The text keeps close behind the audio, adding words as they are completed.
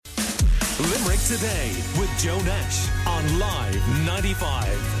Limerick Today with Joe Nash on Live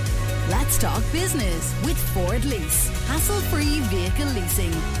 95. Let's talk business with Ford Lease. Hassle-free vehicle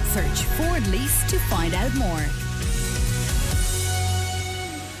leasing. Search Ford Lease to find out more.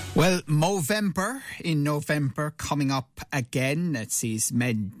 Well, Movember in November coming up again. It sees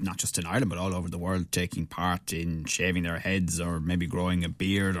men, not just in Ireland, but all over the world, taking part in shaving their heads or maybe growing a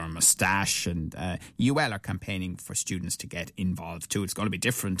beard or a moustache. And UL are campaigning for students to get involved too. It's going to be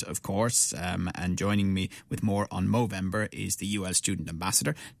different, of course. And joining me with more on Movember is the UL Student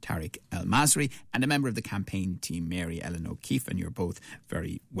Ambassador, Tariq El-Masri, and a member of the campaign team, Mary Ellen O'Keefe. And you're both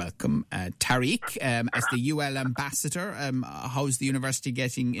very welcome. Tariq, as the UL Ambassador, how's the university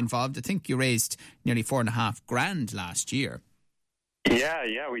getting involved? I think you raised nearly $4,500 last year.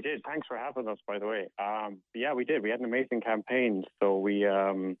 Yeah, we did. Thanks for having us, by the way. Yeah, we did. We had an amazing campaign. So we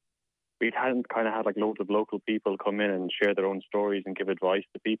had like loads of local people come in and share their own stories and give advice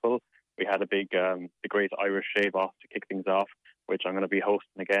to people. We had a big, the Great Irish Shave Off to kick things off, which I'm going to be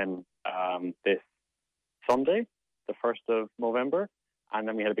hosting again this Sunday, the 1st of November. And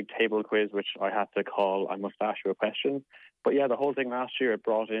then we had a big table quiz, which I had to call I Must Ask You a Question. But yeah, the whole thing last year, it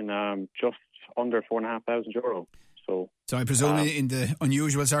brought in just under €4,500. So I presume in the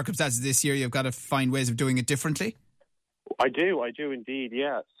unusual circumstances this year, you've got to find ways of doing it differently? I do indeed,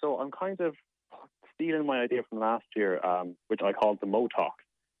 yeah. So I'm kind of stealing my idea from last year, which I called the Mo Talks.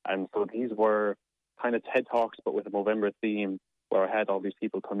 And so these were kind of TED Talks, but with a Movember theme, where I had all these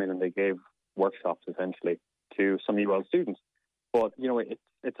people come in and they gave workshops, essentially, to some UL students. But, you know,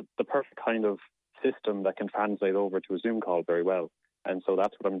 it's the perfect kind of system that can translate over to a Zoom call very well. And so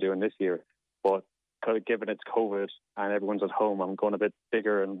that's what I'm doing this year. But given it's COVID and everyone's at home, I'm going a bit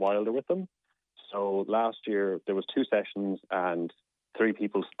bigger and wilder with them. So last year there was 2 sessions and 3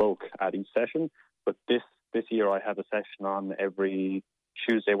 people spoke at each session. But this year I have a session on every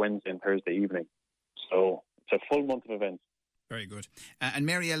Tuesday, Wednesday and Thursday evening. So it's a full month of events. Very good. And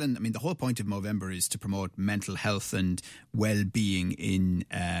Mary Ellen, I mean, the whole point of Movember is to promote mental health and well-being in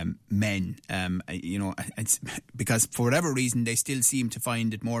men. You know, it's because for whatever reason, they still seem to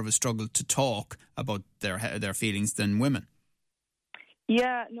find it more of a struggle to talk about their feelings than women.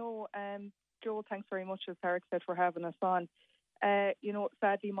 Yeah, no, Joel, thanks very much, as Tariq said, for having us on. You know,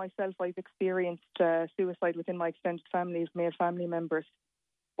 sadly, myself, I've experienced suicide within my extended family, male family members.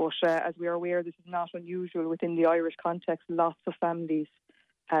 But as we are aware, this is not unusual within the Irish context. Lots of families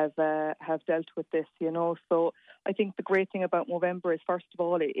have dealt with this, you know. So I think the great thing about Movember is, first of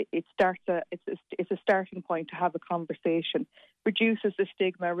all, it's a starting point to have a conversation, reduces the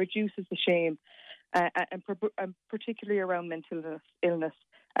stigma, reduces the shame, and particularly around mental illness.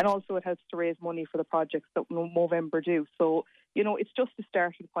 And also it helps to raise money for the projects that Movember do. So, you know, it's just a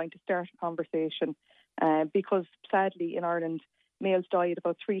starting point to start a conversation because sadly in Ireland, males die at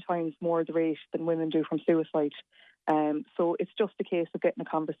about 3 times more the rate than women do from suicide. So it's just a case of getting a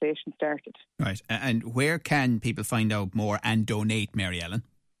conversation started. Right. And where can people find out more and donate, Mary Ellen?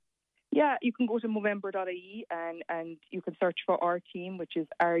 Yeah, you can go to Movember.ie and you can search for our team, which is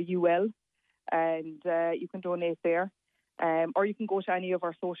RUL, and you can donate there. Or you can go to any of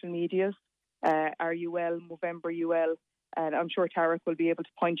our social medias, RUL, Movember UL, and I'm sure Tariq will be able to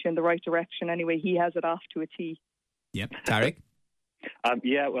point you in the right direction. Anyway, he has it off to a T. Yep. Tariq?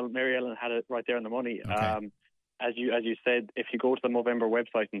 Yeah, well, Mary Ellen had it right there on the money. Okay. As you said, if you go to the Movember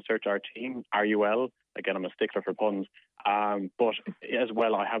website and search our team, RUL, again, I'm a stickler for puns, but as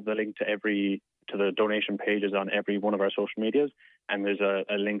well, I have the link to the donation pages on every one of our social medias, and there's a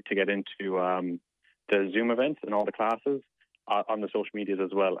link to get into the Zoom events and all the classes on the social medias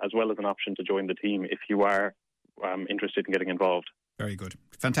as well as an option to join the team if you are interested in getting involved. Very good.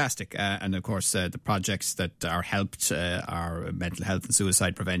 Fantastic. And of course, the projects that are helped are mental health and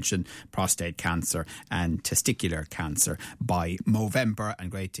suicide prevention, prostate cancer and testicular cancer by Movember. And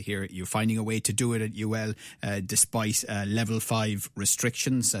great to hear you finding a way to do it at UL despite level 5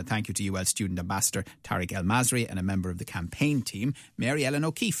 restrictions. Thank you to UL Student Ambassador Tariq El-Masri and a member of the campaign team, Mary Ellen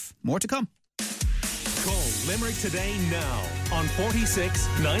O'Keefe. More to come. Call Limerick Today now on 46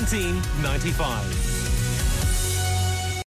 19 95.